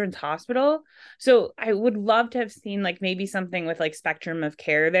the Children's Hospital. So I would love to have seen like maybe something with like spectrum of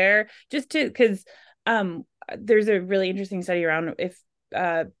care there, just to, because there's a really interesting study around if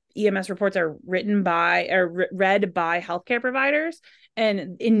EMS reports are written by or read by healthcare providers,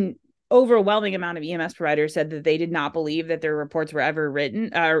 and in overwhelming amount of EMS providers said that they did not believe that their reports were ever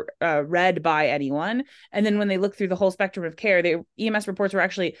read by anyone. And then when they look through the whole spectrum of care, the EMS reports were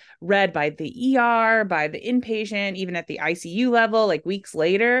actually read by the ER, by the inpatient, even at the ICU level, like weeks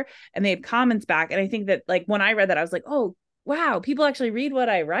later. And they had comments back. And I think that like when I read that, I was like, oh, wow, people actually read what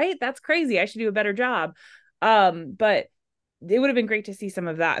I write. That's crazy. I should do a better job. But it would have been great to see some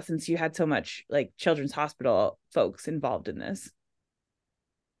of that since you had so much like Children's Hospital folks involved in this.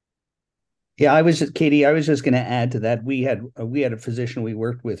 Yeah, Katie, I was just going to add to that. We had a physician we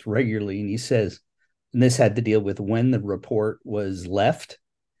worked with regularly, and he says, and this had to deal with when the report was left.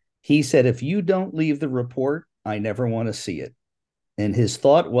 He said, if you don't leave the report, I never want to see it. And his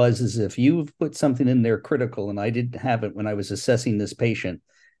thought was, is if you've put something in there critical, and I didn't have it when I was assessing this patient,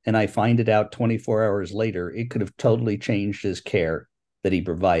 and I find it out 24 hours later, it could have totally changed his care that he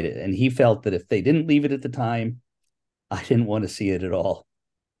provided. And he felt that if they didn't leave it at the time, I didn't want to see it at all.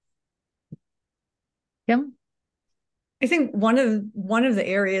 Yeah. I think one of the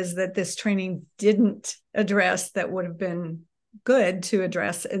areas that this training didn't address that would have been good to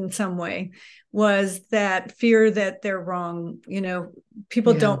address in some way was that fear that they're wrong.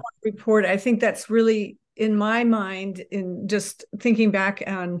 People don't want to report. I think that's really, in my mind, in just thinking back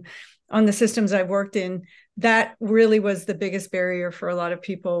on the systems I've worked in, that really was the biggest barrier for a lot of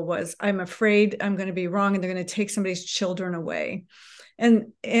people was, I'm afraid I'm going to be wrong and they're going to take somebody's children away.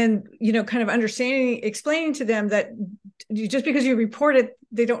 And kind of explaining to them that just because you report it,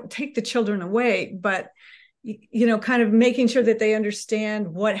 they don't take the children away, but kind of making sure that they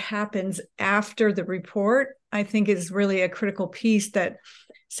understand what happens after the report, I think is really a critical piece that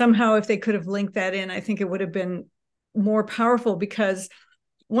somehow if they could have linked that in, I think it would have been more powerful, because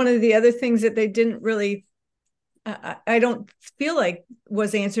one of the other things that they didn't really, I don't feel like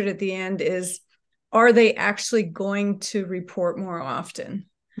was answered at the end is, are they actually going to report more often?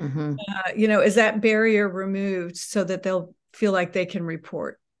 Mm-hmm. Is that barrier removed so that they'll feel like they can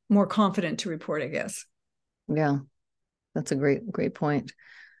report, more confident to report, I guess. Yeah, that's a great point.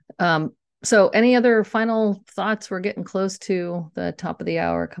 So any other final thoughts? We're getting close to the top of the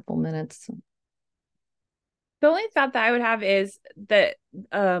hour, a couple minutes. The only thought that I would have is that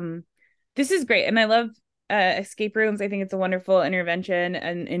this is great. And I love escape rooms. I think it's a wonderful intervention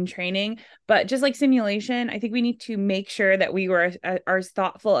and in training, but just like simulation, I think we need to make sure that we are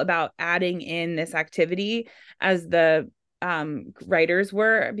thoughtful about adding in this activity as the writers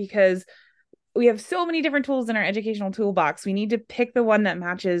were, because we have so many different tools in our educational toolbox. We need to pick the one that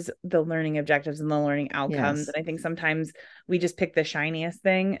matches the learning objectives and the learning outcomes. Yes. And I think sometimes we just pick the shiniest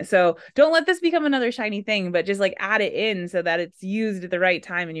thing. So don't let this become another shiny thing, but just like add it in so that it's used at the right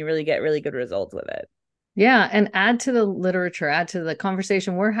time and you really get really good results with it. Yeah. And add to the literature, add to the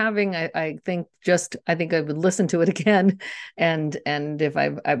conversation we're having. I think I would listen to it again. And if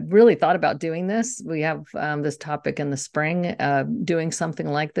I've really thought about doing this, we have this topic in the spring, doing something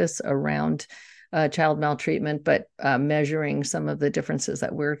like this around child maltreatment, but measuring some of the differences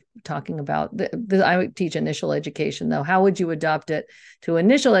that we're talking about. I would teach initial education, though. How would you adopt it to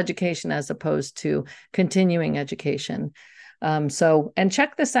initial education as opposed to continuing education? And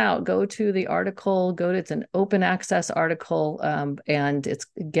check this out, go to the article, it's an open access article. And it's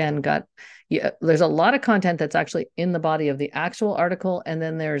again there's a lot of content that's actually in the body of the actual article. And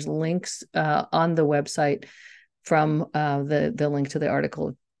then there's links on the website from the link to the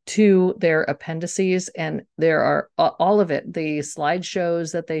article to their appendices. And there are all of it, the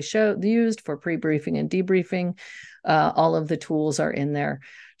slideshows that they used for pre-briefing and debriefing, all of the tools are in there.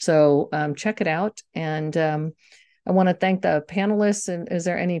 So check it out. And I want to thank the panelists. And is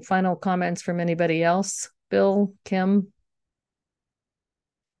there any final comments from anybody else? Bill, Kim?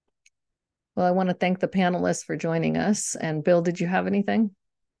 Well, I want to thank the panelists for joining us. And Bill, did you have anything?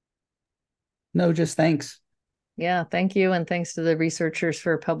 No, just thanks. Yeah, thank you. And thanks to the researchers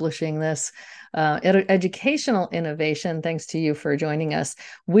for publishing this educational innovation. Thanks to you for joining us.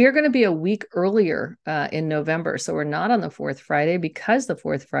 We're going to be a week earlier in November. So we're not on the fourth Friday because the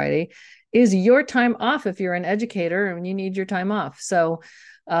fourth Friday is your time off if you're an educator and you need your time off. So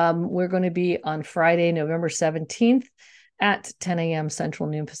we're going to be on Friday, November 17th at 10 a.m. Central,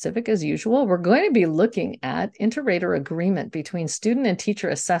 noon Pacific, as usual. We're going to be looking at inter-rater agreement between student and teacher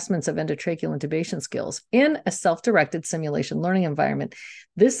assessments of endotracheal intubation skills in a self-directed simulation learning environment.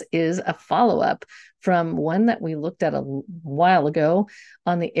 This is a follow-up from one that we looked at a while ago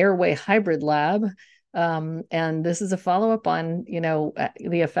on the Airway Hybrid Lab. And this is a follow-up on,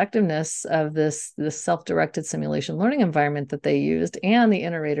 the effectiveness of this self-directed simulation learning environment that they used and the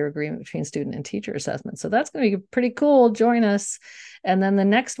inter-rater agreement between student and teacher assessment. So that's going to be pretty cool. Join us. And then the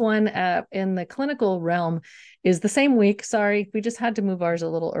next one in the clinical realm is the same week. Sorry, we just had to move ours a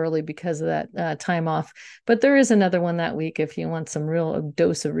little early because of that time off. But there is another one that week if you want some real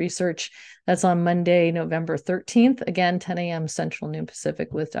dose of research. That's on Monday, November 13th. Again, 10 a.m. Central, noon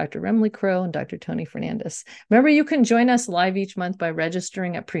Pacific with Dr. Remley Crow and Dr. Tony Fernandez. Remember, you can join us live each month by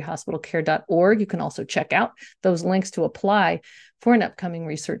registering at prehospitalcare.org. You can also check out those links to apply for an upcoming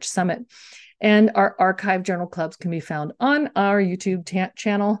research summit. And our archive journal clubs can be found on our YouTube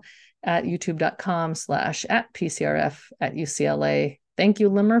channel at youtube.com/@PCRF@UCLA. Thank you,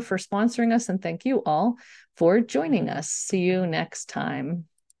 Limmer, for sponsoring us, and thank you all for joining us. See you next time.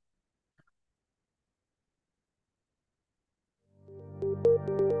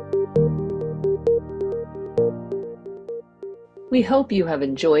 We hope you have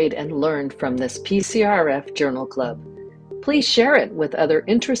enjoyed and learned from this PCRF Journal Club. Please share it with other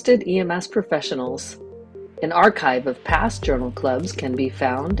interested EMS professionals. An archive of past journal clubs can be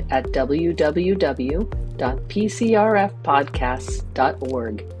found at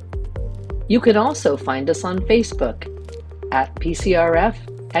www.pcrfpodcasts.org. You can also find us on Facebook at PCRF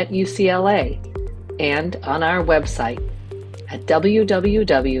at UCLA and on our website at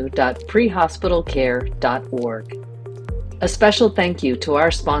www.prehospitalcare.org. A special thank you to our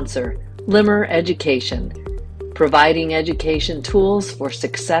sponsor, Limmer Education, providing education tools for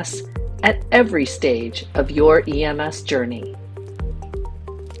success at every stage of your EMS journey.